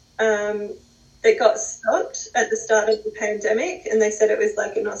that got stopped at the start of the pandemic, and they said it was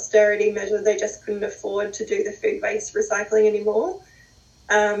like an austerity measure. They just couldn't afford to do the food waste recycling anymore.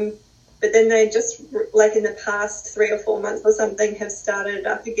 But then they just, like in the past 3 or 4 months or something, have started it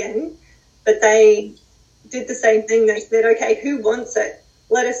up again. But they did the same thing. They said, okay, who wants it?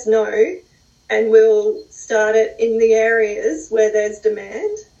 Let us know, and we'll start it in the areas where there's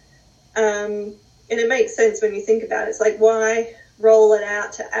demand. And it makes sense when you think about it. It's like, why roll it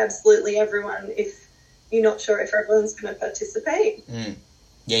out to absolutely everyone if you're not sure if everyone's going to participate?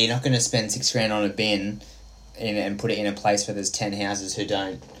 Yeah, you're not going to spend $6,000 on a bin and put it in a place where there's 10 houses who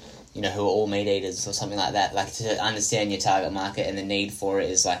don't, who are all meat eaters or something like that. Like, to understand your target market and the need for it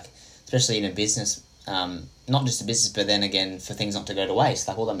is like, especially in a business, not just a business, but then again, for things not to go to waste,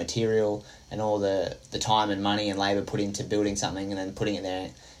 like all the material and all the time and money and labour put into building something and then putting it there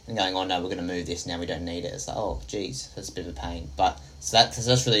and going, oh no, we're going to move this now, we don't need it. It's like, oh geez, that's a bit of a pain. But so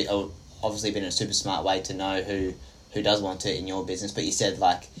that's really obviously been a super smart way to know who does want it in your business. But you said,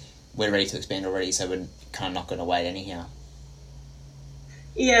 like, we're ready to expand already, so we're kind of not going to wait anyhow.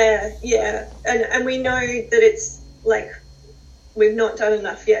 Yeah, and we know that it's like we've not done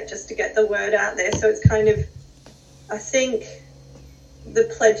enough yet just to get the word out there. So it's kind of, I think the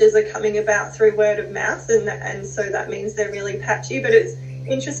pledges are coming about through word of mouth, and so that means they're really patchy. But it's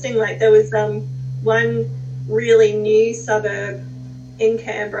interesting, like there was one really new suburb in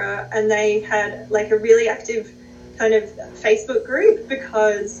Canberra, and they had like a really active kind of Facebook group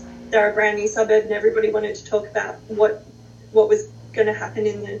because they're a brand new suburb and everybody wanted to talk about what was going to happen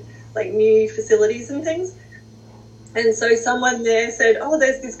in the like new facilities and things. And so someone there said, oh,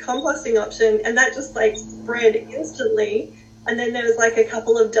 there's this composting option, and that just like spread instantly. And then there was like a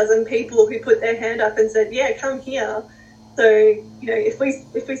couple of dozen people who put their hand up and said, yeah, come here. So, if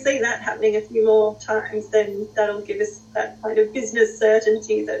we see that happening a few more times, then that'll give us that kind of business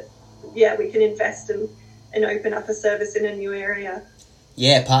certainty that, yeah, we can invest and open up a service in a new area.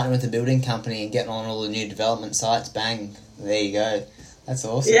 Yeah, partner with a building company and getting on all the new development sites, bang, there you go. That's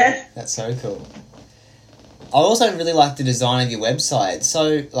awesome. Yeah. That's so cool. I also really like the design of your website. It's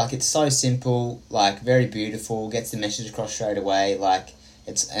so, like, it's so simple, like, very beautiful, gets the message across straight away, like,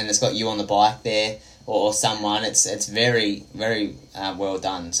 it's got you on the bike there, or someone. It's very, very well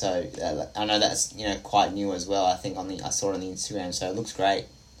done. So I know that's, quite new as well. I think I saw it on the Instagram, so it looks great.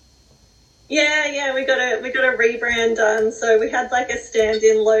 Yeah, we got a rebrand done. So we had like a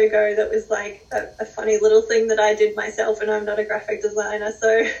stand-in logo that was like a funny little thing that I did myself, and I'm not a graphic designer,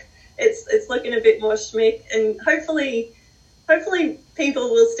 so it's looking a bit more schmick, and hopefully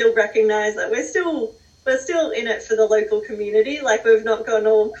people will still recognise that we're still in it for the local community. Like, we've not gone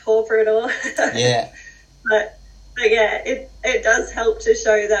all corporate or yeah. but yeah, it does help to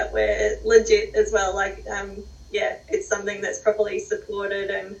show that we're legit as well. Like, it's something that's properly supported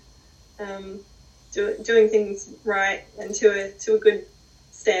and doing things right and to a good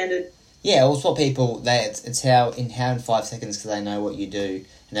standard. Yeah, well, it's what people, it's how in 5 seconds because they know what you do.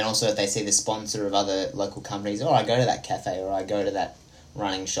 And then also if they see the sponsor of other local companies, I go to that cafe or I go to that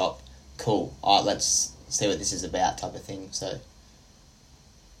running shop, cool, let's see what this is about, type of thing. So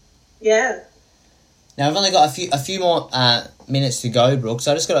yeah. Now I've only got a few more minutes to go, Brooke,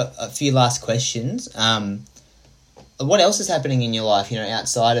 so I just got a few last questions. What else is happening in your life,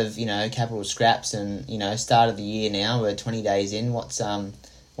 outside of, Capital Scraps and, start of the year now, we're 20 days in, what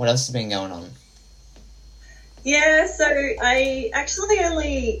else has been going on? Yeah, so I actually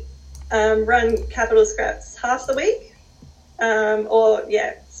only run Capital Scraps half the week,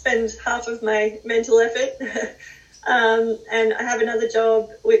 spend half of my mental effort. And I have another job,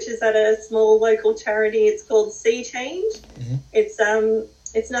 which is at a small local charity. It's called Sea Change. Mm-hmm.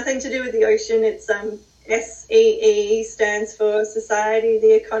 It's nothing to do with the ocean. It's SEE stands for Society,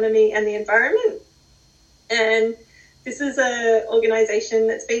 the Economy and the Environment. And this is an organisation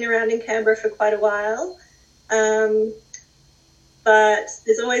that's been around in Canberra for quite a while. But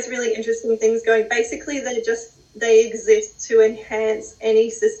there's always really interesting things going. Basically, they exist to enhance any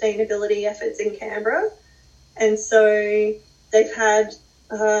sustainability efforts in Canberra. And so they've had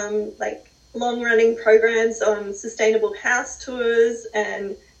long-running programs on sustainable house tours,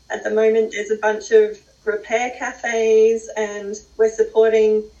 and at the moment there's a bunch of repair cafes, and we're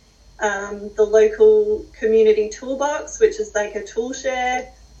supporting the local community toolbox, which is like a tool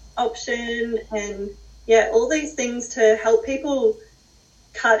share option, and all these things to help people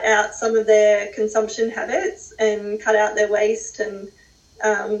cut out some of their consumption habits and cut out their waste and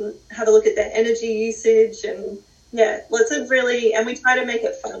have a look at their energy usage and lots of really, and we try to make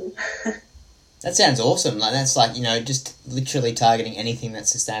it fun. That sounds awesome. Like that's like, just literally targeting anything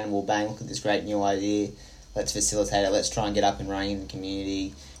that's sustainable. Bang, look at this great new idea. Let's facilitate it. Let's try and get up and running in the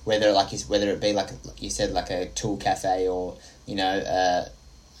community. Whether it be like you said, like a tool cafe or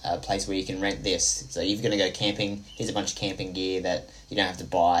a place where you can rent this. So you're going to go camping. Here's a bunch of camping gear that you don't have to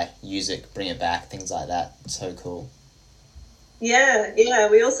buy. Use it, bring it back, things like that. So cool. Yeah.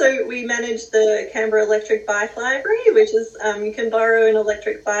 We manage the Canberra Electric Bike Library, which is you can borrow an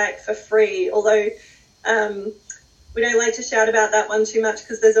electric bike for free. Although we don't like to shout about that one too much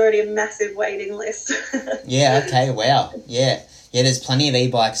because there's already a massive waiting list. Yeah. Okay. Wow. Yeah. There's plenty of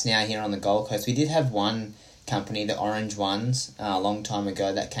e-bikes now here on the Gold Coast. We did have one company, the orange ones, a long time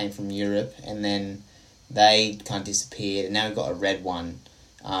ago that came from Europe, and then they kind of disappeared, and now we've got a red one,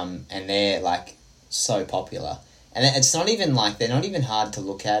 and they're like so popular. And it's not even like, they're not even hard to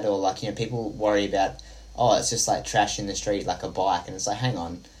look at, or like, people worry about, it's just like trash in the street, like a bike, and it's like, hang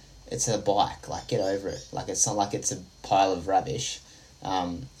on, it's a bike, like get over it. Like it's not like it's a pile of rubbish,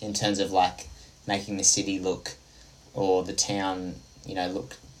 in terms of like making the city look, or the town,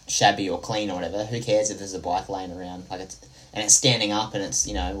 look shabby or clean or whatever. Who cares if there's a bike lane around? Like it's standing up and it's,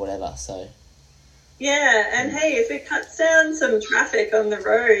 whatever, so. Yeah, and hey, if it cuts down some traffic on the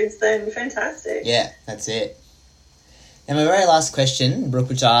roads, then fantastic. Yeah, that's it. And my very last question, Brooke,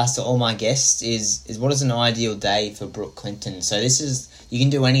 which I asked to all my guests, is what is an ideal day for Brooke Clinton? So this is, you can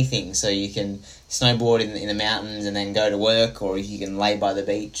do anything. So you can snowboard in the mountains and then go to work, or you can lay by the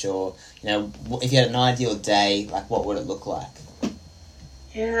beach, or, if you had an ideal day, like what would it look like?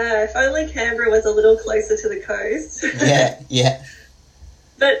 Yeah, if only Canberra was a little closer to the coast. Yeah.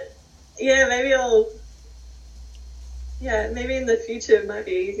 But, yeah, maybe maybe in the future it might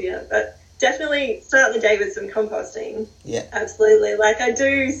be easier. But definitely start the day with some composting. Yeah. Absolutely. Like I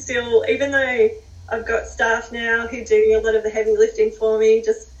do still, even though I've got staff now who do a lot of the heavy lifting for me,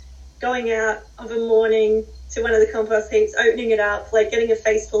 just going out of a morning to one of the compost heaps, opening it up, like getting a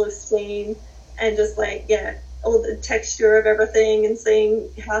face full of steam and just all the texture of everything and seeing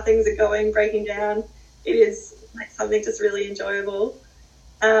how things are going, breaking down. It is like something just really enjoyable.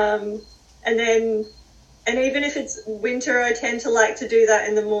 And even if it's winter, I tend to like to do that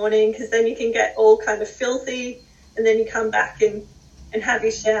in the morning because then you can get all kind of filthy and then you come back and have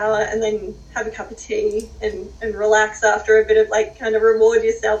your shower and then have a cup of tea and relax after a bit of kind of reward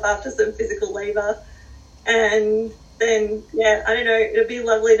yourself after some physical labour. And then, I don't know, it'd be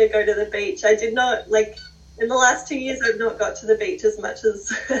lovely to go to the beach. I did not, in the last 2 years, I've not got to the beach as much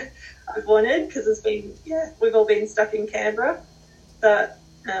as I've wanted because it's been, we've all been stuck in Canberra. But,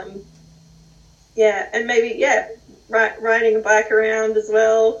 and maybe, riding a bike around as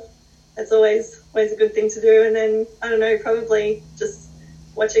well. That's always a good thing to do. And then, I don't know, probably just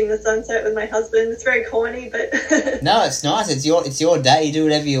watching the sunset with my husband. It's very corny, but... No, it's nice. It's your day. You do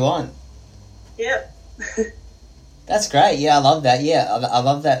whatever you want. Yep. That's great. Yeah, I love that. Yeah, I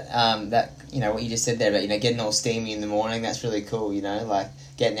love that, what you just said there about, getting all steamy in the morning. That's really cool, like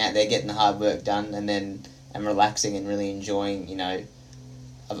getting out there, getting the hard work done, and relaxing and really enjoying, I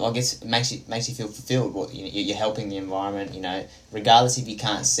guess it makes you feel fulfilled. You're helping the environment, regardless if you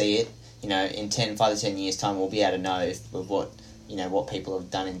can't see it, in 5 to 10 years' time, we'll be able to know what people have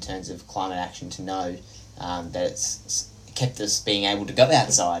done in terms of climate action to know that it's kept us being able to go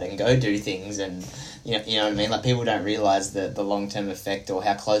outside and go do things, and you know what I mean. Like people don't realise the long-term effect or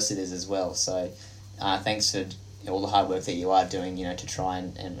how close it is as well. So thanks for all the hard work that you are doing, to try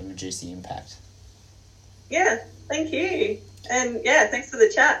and reduce the impact. Yeah, thank you. And thanks for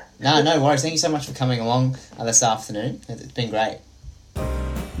the chat. No worries. Thank you so much for coming along this afternoon. It's been great.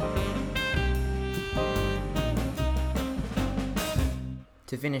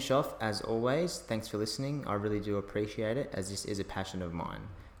 To finish off, as always, thanks for listening. I really do appreciate it, as this is a passion of mine.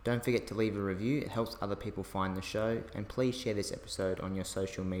 Don't forget to leave a review. It helps other people find the show. And please share this episode on your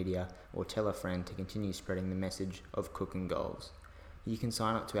social media or tell a friend to continue spreading the message of cooking goals. You can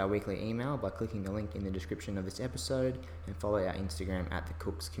sign up to our weekly email by clicking the link in the description of this episode and follow our Instagram @The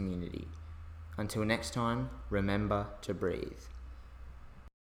Cooks Community. Until next time, remember to breathe.